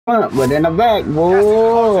front, but in the back,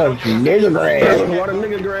 boy, nigga grass. Why the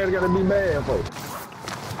nigga grass gotta be bad for?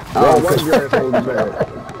 Oh, why the grass gotta be bad?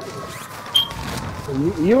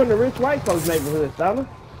 You in the rich white folks neighborhood, Stunna.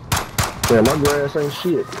 Yeah, my grass ain't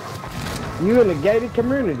shit. You in the gated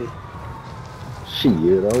community. Shit,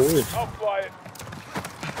 I wish. I'll fly it.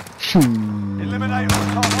 Eliminate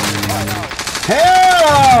all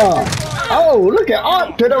hell! Oh, look at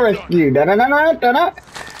Art to the rescue. Da da da da da da.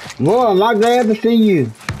 Boy, am I glad to see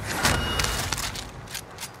you.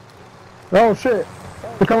 Oh shit.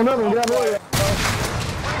 They're coming up and get away.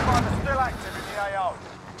 Still active in the AO.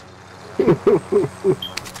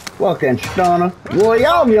 Fucking Stunna. Boy,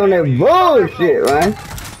 y'all be on that bullshit, man.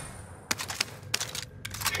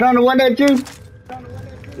 Stunna, what that you?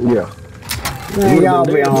 Yeah. Man, y'all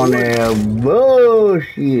be on that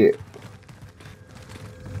bullshit.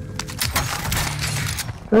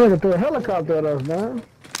 They nigga threw a helicopter at us, man.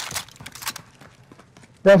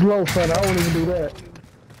 That's low, son. I wouldn't even do that.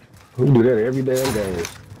 We do that every damn game.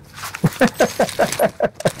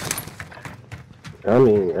 I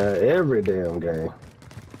mean, every damn game.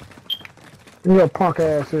 You got punk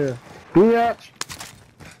ass here. Biatch.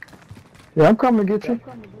 Yeah, I'm coming to get you.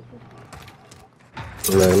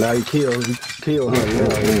 Man, now you kill him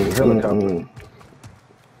now. Helicopter.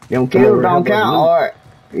 Them kills don't count, Art.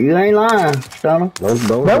 You ain't lying, Stunna.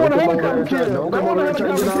 Don't That come one over helicopter here kill. don't come over here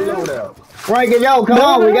trying to get our load out. Frankie, yo, come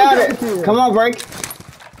on, we got it. Come on, Frankie.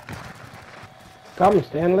 Come,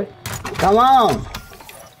 Stanley. Come on.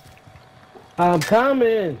 I'm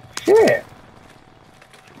coming. Shit.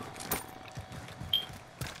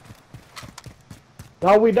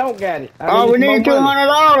 No, we don't got it. Oh, we need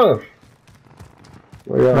 $200.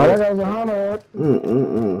 Well, yeah, No, that guy's a hunter.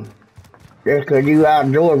 Just cause you out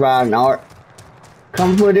joyriding, Art.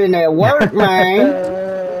 Come put in that work,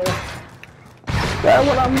 man. That's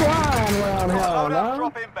what I'm blind around here, Loadout man.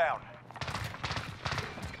 drop inbound.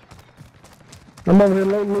 I'm over here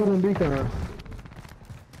looting beacon.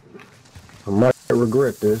 I might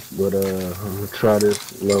regret this, but I'm gonna try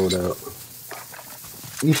this loadout.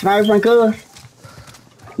 You sniping, cuz?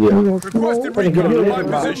 Yeah. Requested recon in my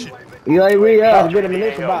position. UAV Oh, up. get a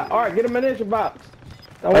munition box. Alright, get a munition box.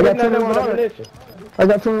 Don't I get got nothing but 2100. ammunition. I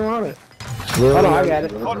got 200. Hold on, I got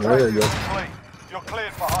it. Contract There you go. complete. You're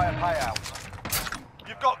cleared for higher payouts.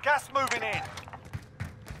 You've got gas moving in.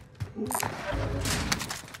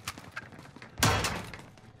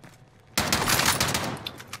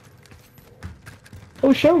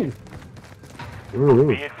 Who's shooting? Be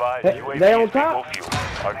advised, UAV They on is being top? more fuel.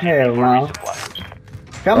 Hell RTB for no. resupply.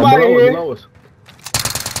 Somebody here. Below us.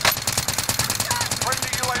 Friendly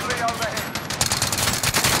UAV overhead.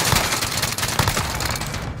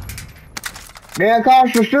 They're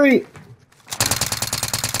across the street.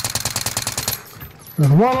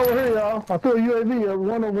 There's one over here, y'all. I threw a UAV up.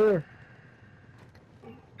 One over here.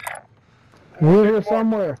 We're here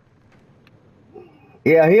somewhere.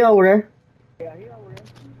 Yeah, he over there.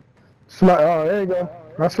 Smart. Oh, there you go.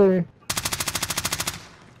 I see him.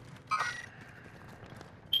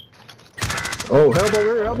 Oh, help over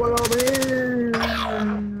here, help over here.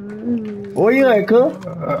 Where you at, cuz?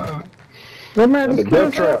 That man The just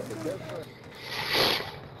death killed trap.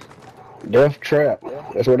 Death trap.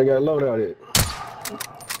 That's where they got loadout at.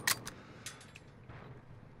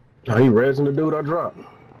 Oh, he resin the dude I dropped.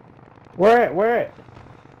 Where at? Where at?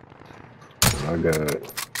 I got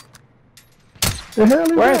it. The hell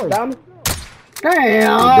is Where at, that? Stunna?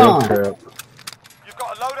 Damn. Death trap. You've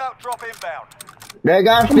got a loadout drop inbound. That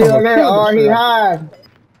guy still there, or he hide.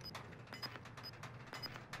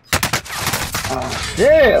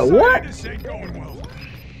 Yeah, what? This ain't going well.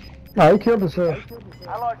 Oh, he killed himself.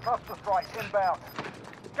 Allied cluster strike inbound.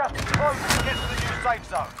 Gas is closing to get to the new safe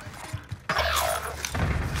zone.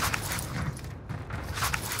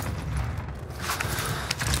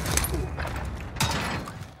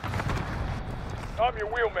 I'm your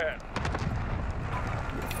wheelman.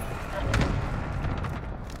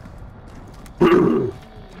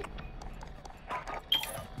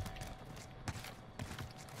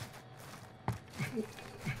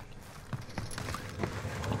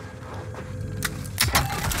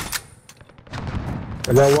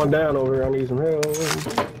 I got one down over here. I need some help.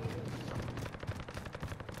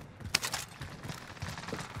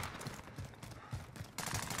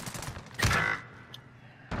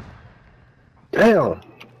 Damn.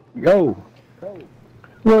 Yo.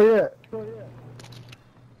 Where you at?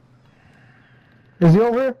 Is he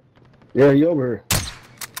over here? Yeah, he over here.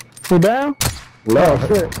 He down? No, Oh,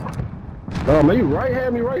 shit. no, man, you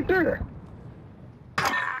had me right there.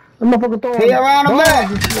 That motherfucker throwing. He around the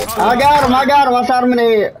back. I got him. I shot him in the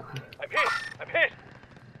head. I'm hit.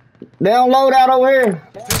 They don't load out over here.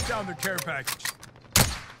 Take down the care package.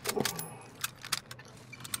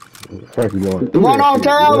 Frankie going through One that on shit,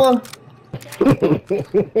 tower.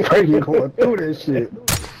 bro. Frankie going through this shit.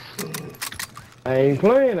 I ain't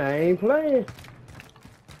playing. I ain't playing.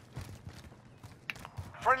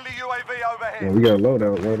 Friendly UAV Yeah, overhead. we got a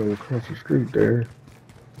loadout right over across the street there.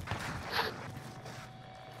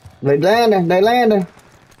 They landing. They landing.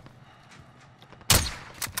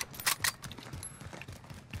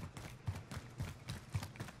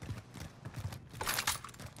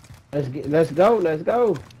 Let's go. Let's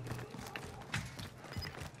go.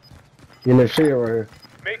 In that shit right here.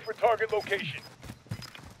 Make for target location.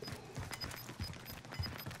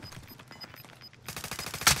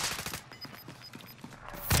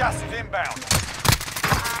 Gas is inbound.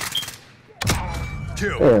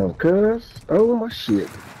 Kill. Damn, cuz. Oh my shit.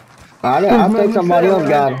 I think somebody else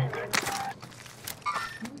got him.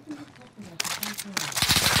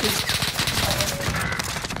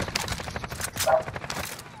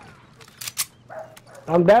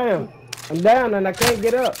 I'm down. I'm down and I can't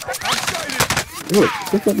get up. I'm sighted. Look,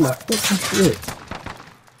 pick up my fucking shit.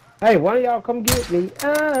 Hey, one of y'all come get me.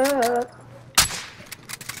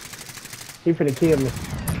 He finna kill me.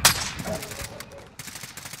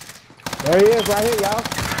 There he is, right here, y'all.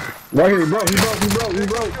 Right here, he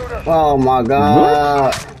broke. Oh my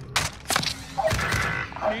god.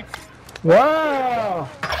 Wow.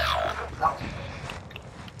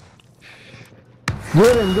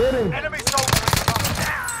 Get him. Enemy soldier.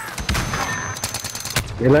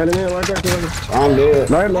 They landed in right there. I'm dead.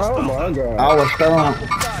 No, oh my god. I was stunned.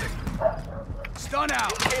 Stun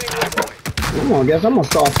out. I'm gonna guess I'm gonna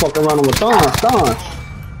start fucking running with stun.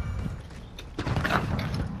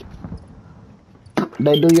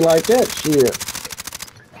 They do you like that shit.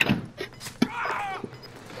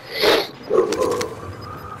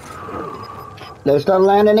 They start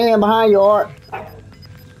landing in behind you, Art.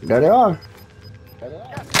 There they are.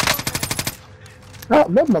 Oh,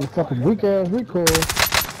 that motherfucking weak ass recoil.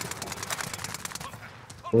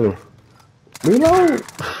 Reload.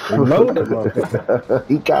 Reload that motherfucker.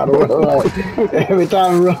 He gotta run. Every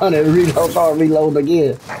time he run, it reload, start reload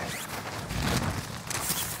again.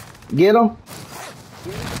 Get him.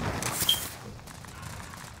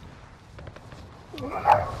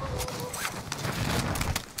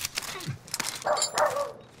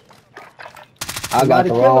 I got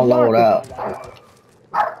the wrong load out.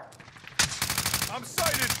 I'm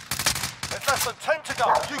sighted. There's less than 10 to go.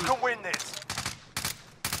 You can win this.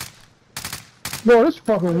 Boy, this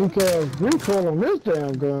fucking weak ass recoil on this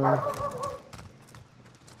damn gun.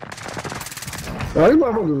 Oh, these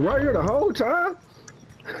motherfuckers right here the whole time?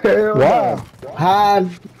 Hell Wow. Hide.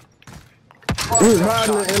 He was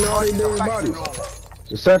hiding in all these dead bodies.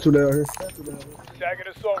 There's a satchel down here. Tagging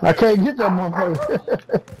assault. I can't get that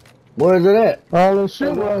motherfucker. Where's it at? All this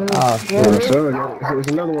shit right here. Oh shit. Yeah, son, there's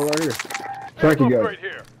another one right here. Frankie got Right it.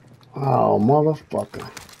 here. Oh motherfucker.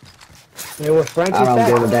 It was Frankie. I don't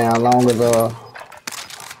give a damn long as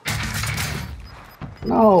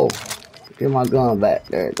No. Get my gun back.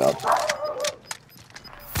 There it goes.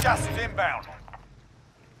 Gas is inbound.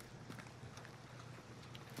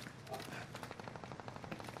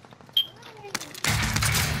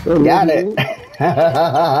 Got it.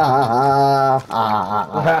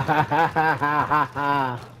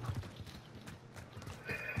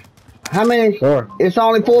 How many? Car. It's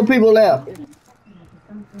only 4 people left.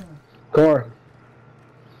 Car.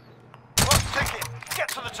 First ticket. Get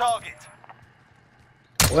to the target.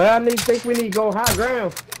 Well, think we need to go high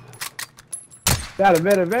ground. Got a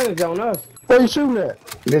better advantage on us. Where you shooting at?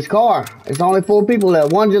 This car. It's only 4 people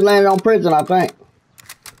left. One just landed on prison, I think.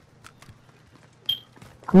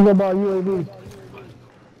 You know about UAV?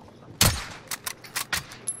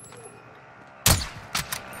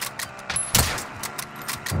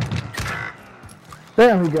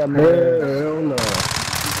 Damn, he got my ass. Hell no.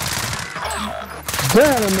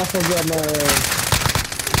 Damn, that motherfucker got my ass.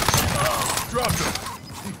 Dropped him.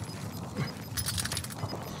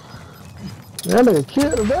 That nigga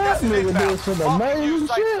killed that nigga did Inbound. some Mark the new amazing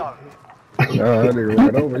safe shit. zone. Nah, that nigga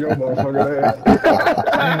right over your motherfucking ass.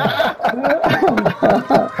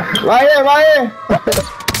 Right here.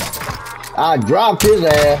 I dropped his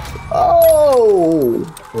ass. Oh.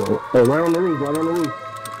 Oh, right on the roof.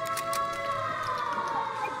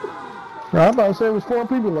 I about to say it was 4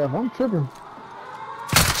 people left. I'm tripping.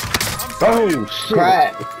 Oh, shit.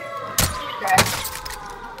 Crack.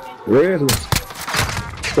 Where's me?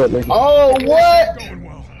 What, nigga? Oh, what? Going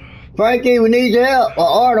well. Frankie, we need your help. Or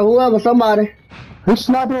Art or whoever, somebody. He's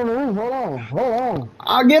sniping on the roof. Hold on.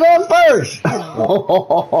 I'll get up first.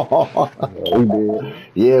 Oh, we did.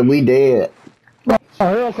 Yeah, we did. Oh,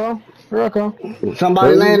 here I come. Here I come.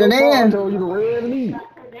 Somebody landing I in. told you to red lead.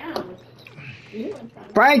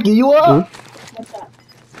 Frankie, you up?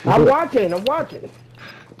 I'm watching. I'm watching.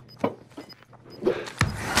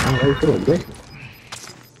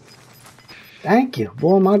 Thank you.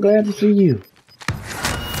 Boy, am I glad to see you.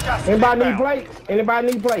 Gas is Anybody need inbound. plates? Anybody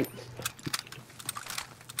need plates?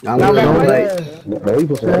 I'm Y'all good got on plates? plate.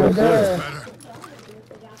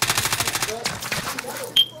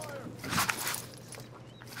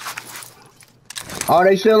 Are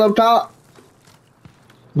they still up top?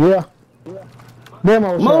 Yeah.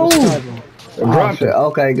 Demo Move. shot. Oh, shit.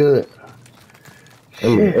 Okay, good.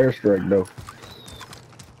 Shit. Airstrike though.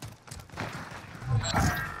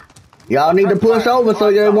 Y'all need to push over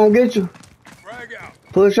so they won't get you. Frag out.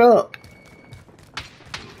 Push up.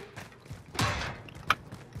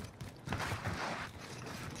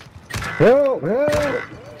 Help! Help!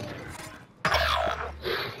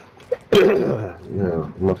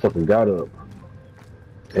 Yeah, motherfucker got up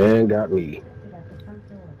and got me.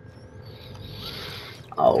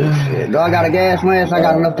 Oh, shit. Do I got a gas mask? I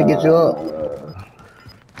got enough to get you up.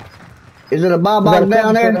 Is it a buy box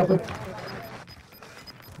down there?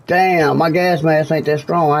 Damn, my gas mask ain't that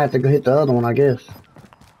strong. I have to go hit the other one, I guess.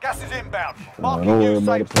 Gas is inbound. Don't Marking worry new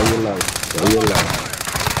about safe it. Play your life. Play your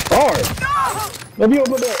life. Alright. If you don't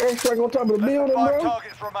put that airstrike on top of the Less than building, 5 bro.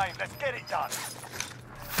 targets remain. Let's get it done.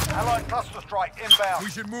 Allied cluster strike inbound.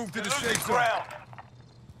 We should move to You're the losing safe zone. ground.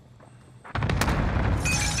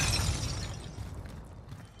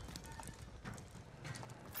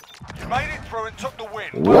 You made it through and took the win.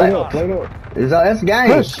 Play Well up, done. play up. That's game.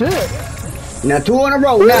 Good shit. Now 2 in a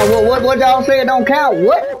row. Now what y'all say don't count?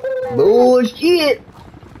 What? Bullshit.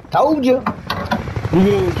 Told you. You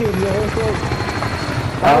didn't kill your airstrike?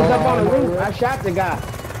 I was up on the roof. I shot the guy.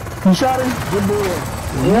 You shot him? Good boy.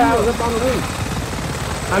 Yeah, I was up on the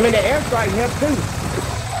roof. I mean, the airstrike helped too.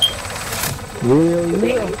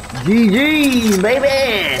 Yeah. GG,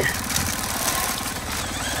 baby.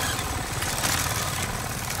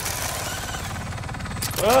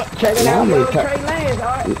 Checking Now out we young ta- Trey Lance,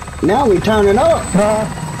 all right? Now we turning up.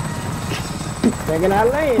 Checking out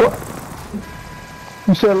Lance.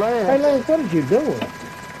 You said Hey, last. Lance, what are you doing?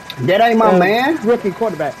 That ain't my man. Rookie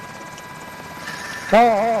quarterback.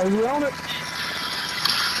 Oh, you on it?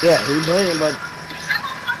 Yeah, he's playing, but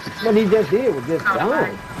what he just did was just dumb.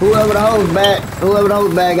 Whoever the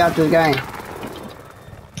host bag got this game.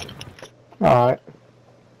 All right.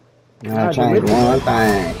 I changed one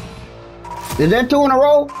thing. Is that 2 in a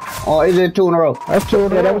row? Or is it 2 in a row? That's 2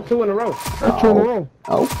 in a Yeah, that row. was 2 in a row. That's 2 in a row.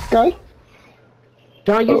 Okay.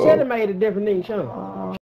 John, you said it made a difference, didn't you, Sean?